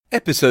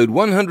Episode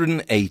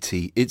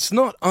 180. It's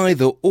not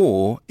either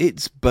or,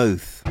 it's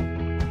both.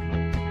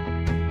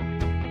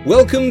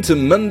 Welcome to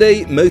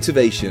Monday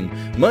Motivation.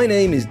 My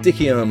name is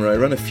Dickie Armour. I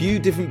run a few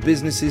different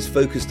businesses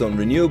focused on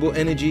renewable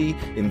energy,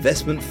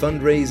 investment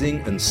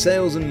fundraising, and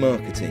sales and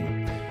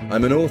marketing.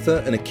 I'm an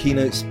author and a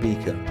keynote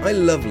speaker. I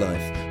love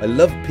life, I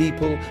love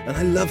people, and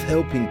I love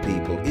helping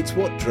people. It's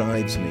what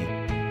drives me.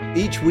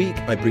 Each week,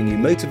 I bring you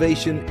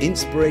motivation,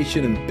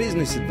 inspiration, and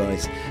business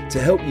advice to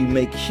help you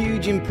make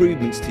huge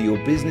improvements to your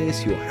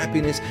business, your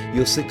happiness,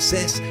 your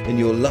success, and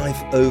your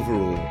life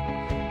overall.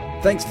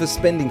 Thanks for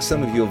spending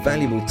some of your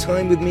valuable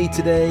time with me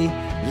today.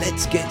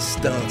 Let's get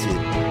started.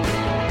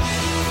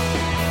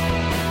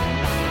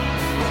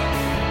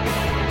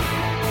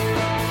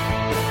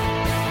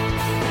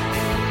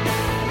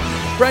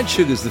 Brad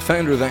Sugars, the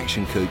founder of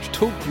Action Coach,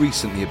 talked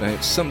recently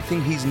about something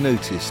he's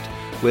noticed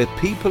where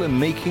people are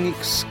making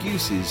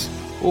excuses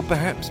or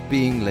perhaps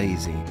being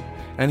lazy.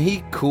 And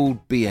he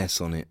called BS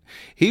on it.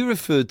 He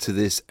referred to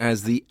this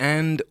as the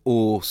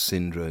and/or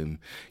syndrome.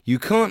 You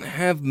can't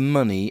have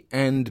money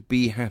and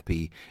be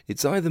happy.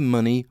 It's either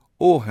money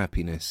or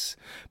happiness.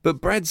 But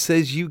Brad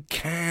says you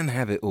can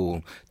have it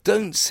all.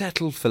 Don't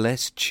settle for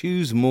less,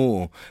 choose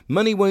more.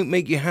 Money won't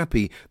make you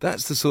happy.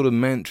 That's the sort of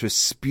mantra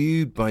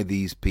spewed by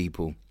these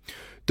people.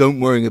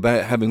 Don't worry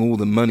about having all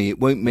the money, it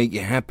won't make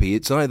you happy.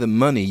 It's either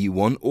money you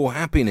want or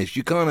happiness.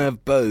 You can't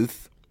have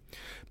both.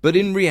 But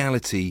in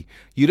reality,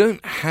 you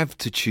don't have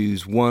to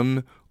choose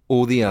one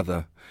or the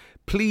other.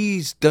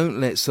 Please don't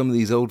let some of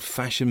these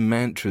old-fashioned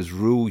mantras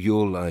rule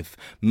your life.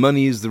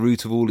 Money is the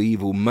root of all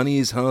evil. Money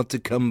is hard to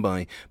come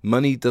by.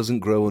 Money doesn't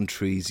grow on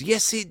trees.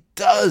 Yes, it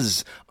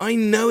does. I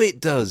know it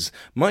does.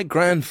 My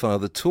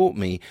grandfather taught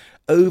me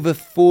over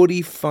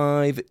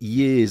 45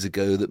 years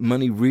ago that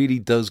money really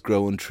does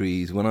grow on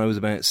trees when I was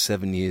about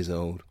 7 years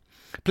old.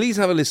 Please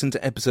have a listen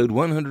to episode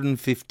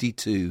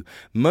 152,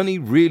 Money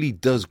Really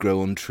Does Grow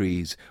on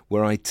Trees,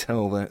 where I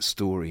tell that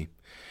story.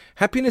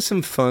 Happiness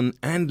and fun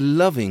and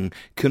loving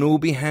can all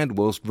be had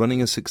whilst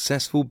running a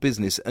successful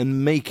business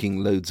and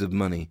making loads of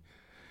money.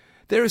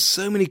 There are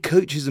so many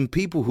coaches and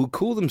people who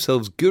call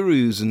themselves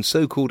gurus and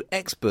so-called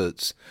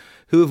experts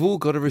who have all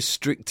got a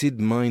restricted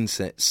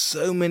mindset.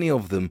 So many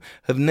of them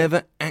have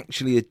never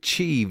actually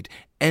achieved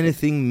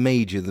anything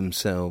major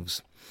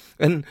themselves.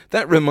 And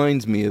that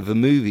reminds me of a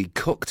movie,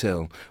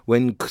 Cocktail,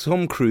 when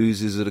Tom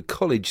Cruise is at a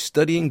college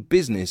studying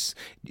business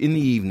in the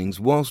evenings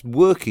whilst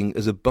working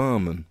as a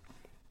barman.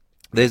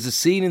 There's a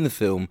scene in the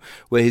film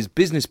where his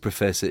business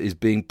professor is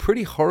being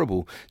pretty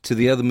horrible to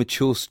the other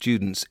mature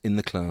students in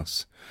the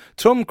class.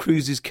 Tom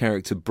Cruise's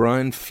character,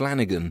 Brian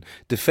Flanagan,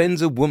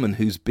 defends a woman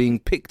who's being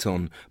picked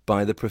on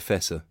by the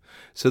professor.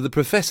 So the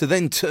professor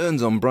then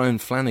turns on Brian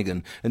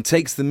Flanagan and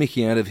takes the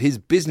mickey out of his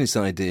business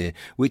idea,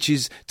 which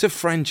is to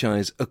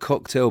franchise a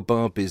cocktail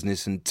bar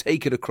business and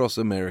take it across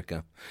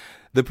America.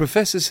 The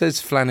professor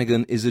says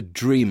Flanagan is a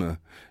dreamer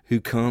who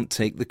can't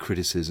take the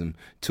criticism,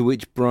 to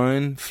which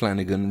Brian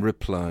Flanagan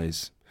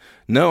replies,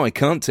 "No, I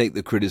can't take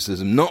the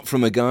criticism, not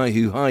from a guy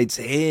who hides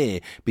hair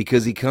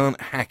because he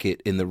can't hack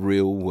it in the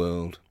real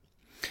world."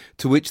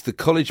 To which the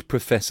college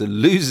professor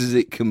loses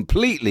it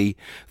completely,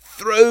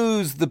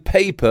 throws the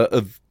paper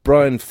of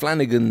Brian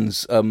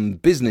Flanagan's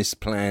business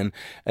plan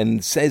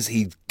and says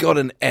he's got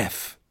an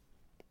F.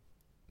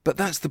 But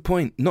that's the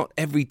point. Not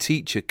every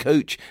teacher,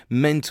 coach,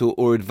 mentor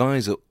or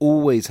advisor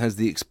always has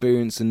the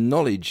experience and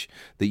knowledge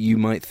that you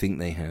might think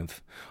they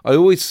have. I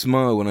always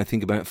smile when I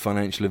think about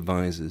financial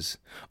advisors.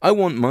 I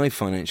want my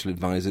financial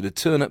advisor to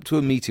turn up to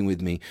a meeting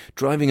with me,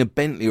 driving a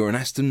Bentley or an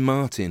Aston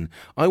Martin.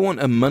 I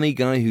want a money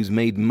guy who's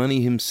made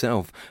money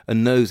himself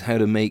and knows how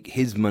to make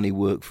his money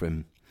work for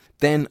him.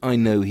 Then I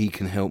know he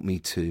can help me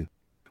too.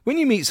 When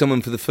you meet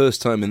someone for the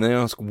first time and they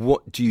ask,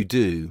 "What do you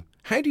do?"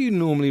 how do you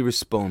normally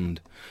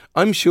respond?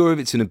 I'm sure if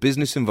it's in a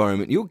business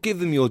environment, you'll give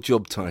them your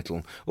job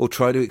title or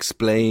try to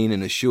explain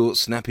in a short,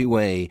 snappy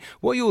way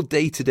what your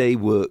day-to-day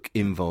work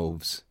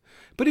involves.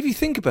 But if you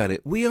think about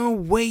it, we are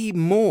way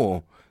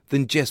more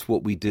than just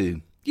what we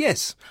do.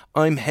 Yes,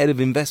 I'm head of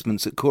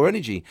investments at Core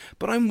Energy,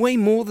 but I'm way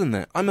more than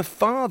that. I'm a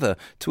father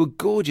to a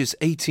gorgeous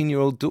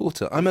 18-year-old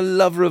daughter. I'm a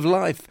lover of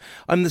life.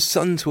 I'm the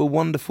son to a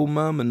wonderful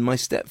mum and my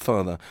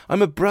stepfather.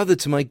 I'm a brother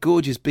to my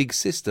gorgeous big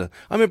sister.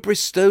 I'm a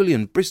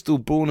Bristolian, Bristol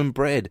born and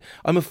bred.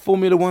 I'm a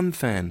Formula One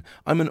fan.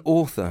 I'm an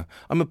author.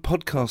 I'm a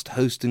podcast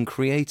host and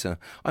creator.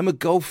 I'm a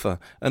golfer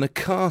and a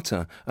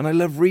karter, and I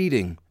love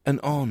reading, and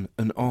on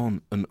and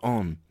on and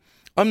on.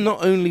 I'm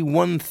not only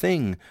one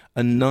thing,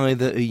 and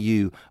neither are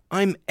you.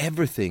 I'm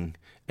everything,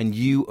 and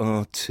you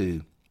are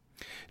too.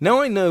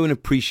 Now I know and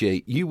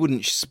appreciate you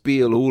wouldn't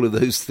spiel all of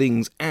those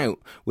things out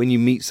when you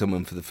meet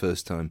someone for the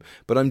first time,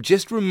 but I'm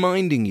just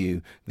reminding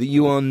you that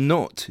you are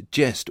not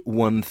just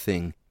one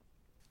thing.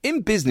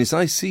 In business,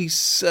 I see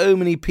so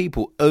many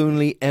people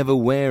only ever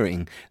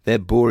wearing their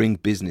boring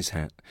business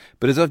hat.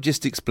 But as I've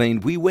just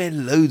explained, we wear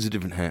loads of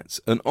different hats,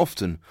 and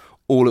often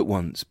all at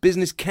once.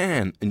 Business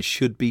can and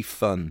should be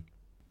fun.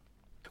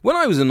 When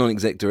I was a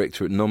non-exec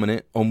director at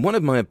Nominet, on one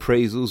of my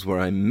appraisals where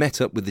I met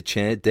up with the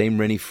chair, Dame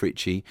Rennie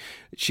Fritchie,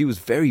 she was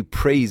very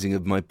praising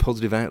of my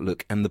positive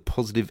outlook and the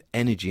positive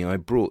energy I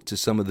brought to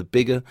some of the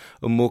bigger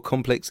and more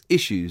complex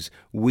issues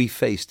we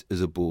faced as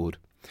a board.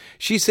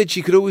 She said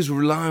she could always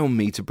rely on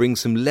me to bring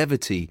some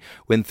levity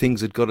when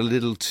things had got a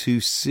little too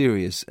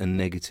serious and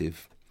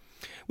negative.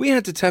 We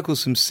had to tackle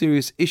some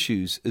serious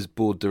issues as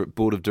board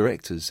of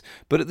directors,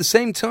 but at the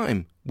same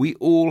time, we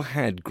all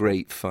had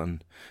great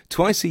fun.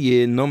 Twice a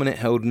year, Nominet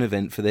held an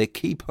event for their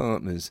key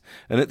partners,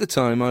 and at the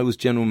time I was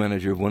general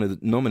manager of one of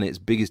Nominet's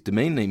biggest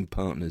domain name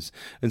partners,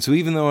 and so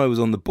even though I was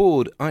on the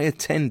board, I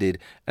attended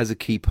as a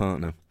key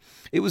partner.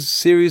 It was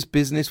serious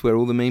business where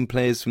all the main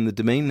players from the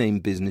domain name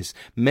business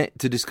met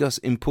to discuss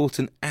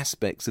important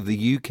aspects of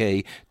the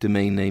UK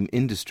domain name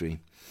industry.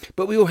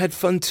 But we all had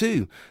fun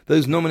too.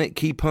 Those Nominet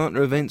key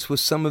partner events were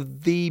some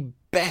of the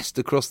best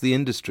across the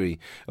industry,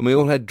 and we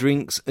all had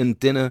drinks and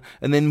dinner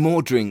and then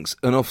more drinks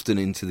and often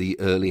into the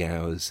early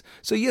hours.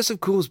 So yes, of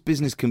course,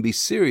 business can be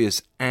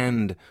serious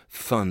and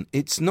fun.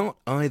 It's not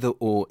either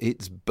or,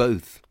 it's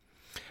both.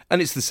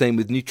 And it's the same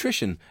with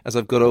nutrition. As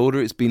I've got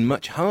older, it's been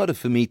much harder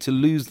for me to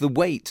lose the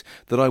weight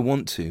that I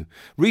want to.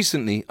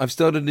 Recently, I've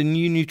started a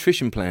new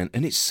nutrition plan,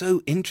 and it's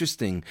so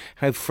interesting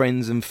how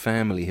friends and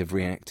family have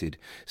reacted.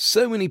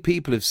 So many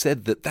people have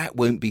said that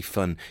won't be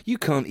fun. You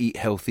can't eat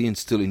healthy and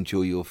still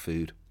enjoy your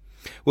food.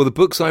 Well, the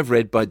books I've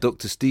read by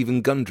Dr.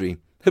 Stephen Gundry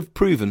have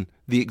proven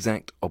the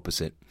exact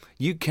opposite.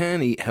 You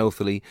can eat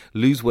healthily,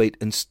 lose weight,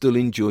 and still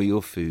enjoy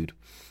your food.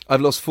 I've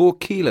lost 4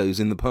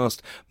 kilos in the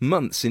past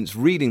month since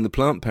reading The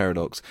Plant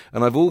Paradox,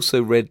 and I've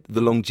also read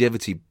The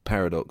Longevity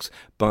Paradox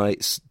by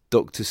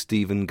Dr.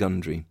 Stephen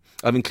Gundry.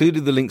 I've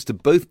included the links to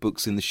both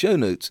books in the show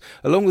notes,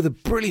 along with a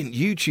brilliant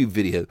YouTube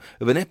video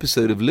of an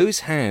episode of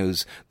Lewis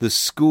Howes' The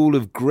School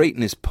of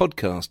Greatness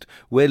podcast,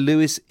 where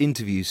Lewis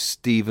interviews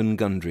Stephen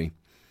Gundry.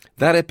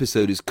 That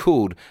episode is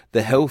called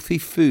The Healthy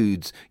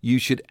Foods You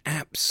Should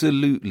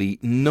Absolutely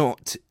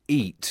Not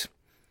Eat.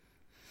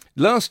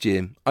 Last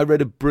year, I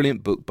read a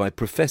brilliant book by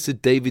Professor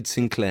David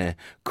Sinclair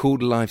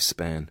called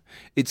Lifespan.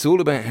 It's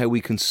all about how we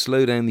can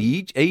slow down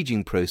the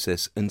aging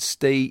process and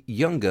stay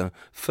younger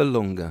for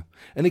longer.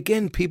 And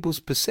again, people's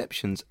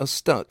perceptions are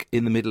stuck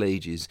in the Middle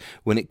Ages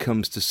when it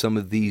comes to some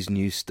of these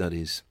new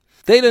studies.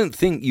 They don't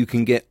think you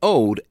can get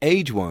old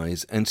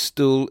age-wise and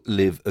still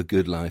live a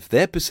good life.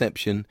 Their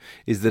perception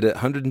is that at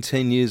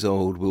 110 years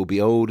old we'll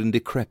be old and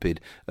decrepit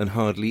and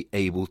hardly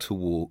able to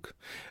walk.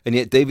 And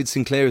yet David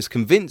Sinclair is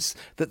convinced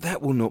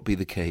that will not be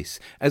the case.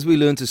 As we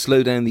learn to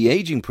slow down the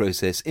aging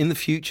process, in the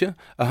future,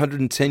 a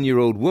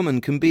 110-year-old woman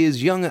can be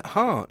as young at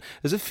heart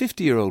as a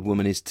 50-year-old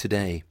woman is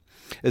today.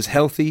 As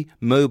healthy,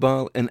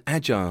 mobile and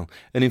agile,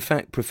 and in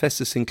fact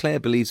Professor Sinclair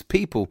believes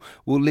people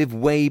will live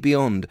way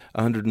beyond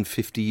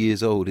 150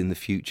 years old in the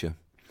future.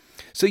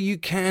 So you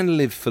can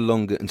live for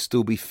longer and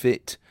still be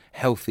fit,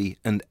 healthy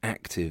and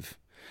active.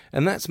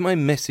 And that's my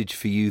message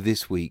for you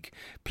this week.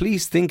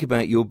 Please think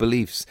about your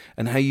beliefs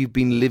and how you've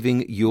been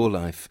living your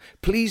life.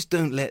 Please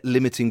don't let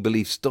limiting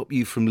beliefs stop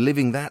you from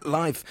living that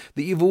life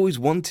that you've always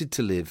wanted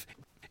to live.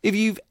 If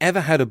you've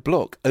ever had a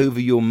block over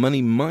your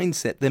money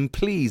mindset, then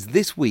please,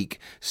 this week,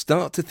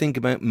 start to think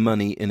about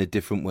money in a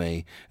different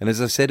way. And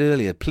as I said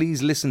earlier,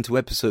 please listen to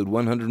episode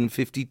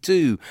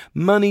 152,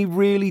 Money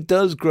Really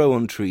Does Grow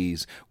on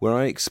Trees, where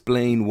I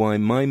explain why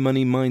my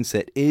money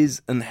mindset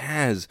is and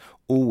has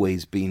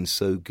always been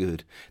so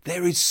good.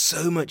 There is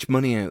so much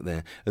money out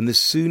there, and the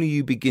sooner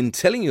you begin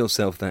telling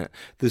yourself that,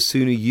 the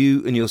sooner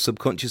you and your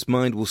subconscious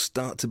mind will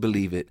start to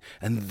believe it,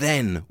 and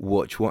then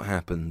watch what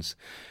happens.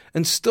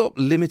 And stop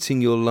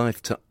limiting your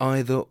life to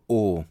either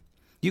or.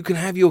 You can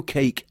have your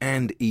cake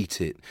and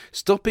eat it.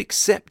 Stop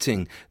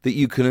accepting that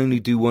you can only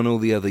do one or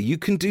the other. You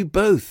can do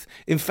both.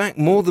 In fact,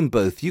 more than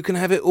both. You can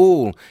have it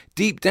all.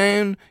 Deep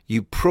down,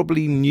 you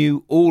probably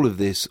knew all of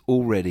this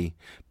already.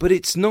 But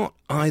it's not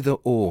either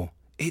or.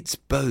 It's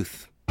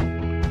both. I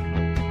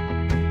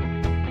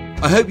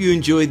hope you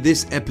enjoyed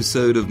this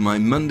episode of my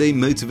Monday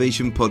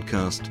Motivation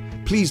Podcast.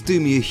 Please do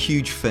me a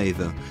huge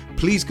favour.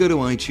 Please go to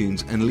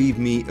iTunes and leave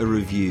me a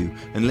review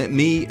and let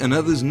me and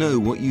others know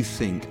what you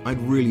think. I'd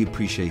really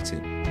appreciate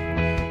it.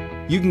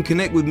 You can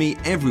connect with me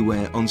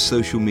everywhere on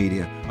social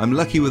media. I'm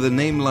lucky with a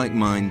name like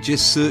mine.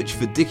 Just search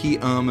for Dickie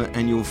Armour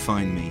and you'll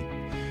find me.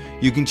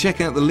 You can check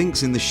out the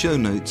links in the show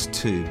notes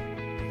too.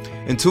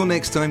 Until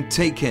next time,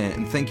 take care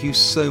and thank you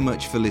so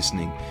much for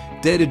listening.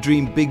 Dare to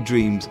dream big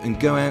dreams and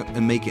go out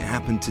and make it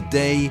happen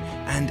today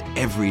and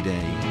every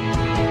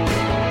day.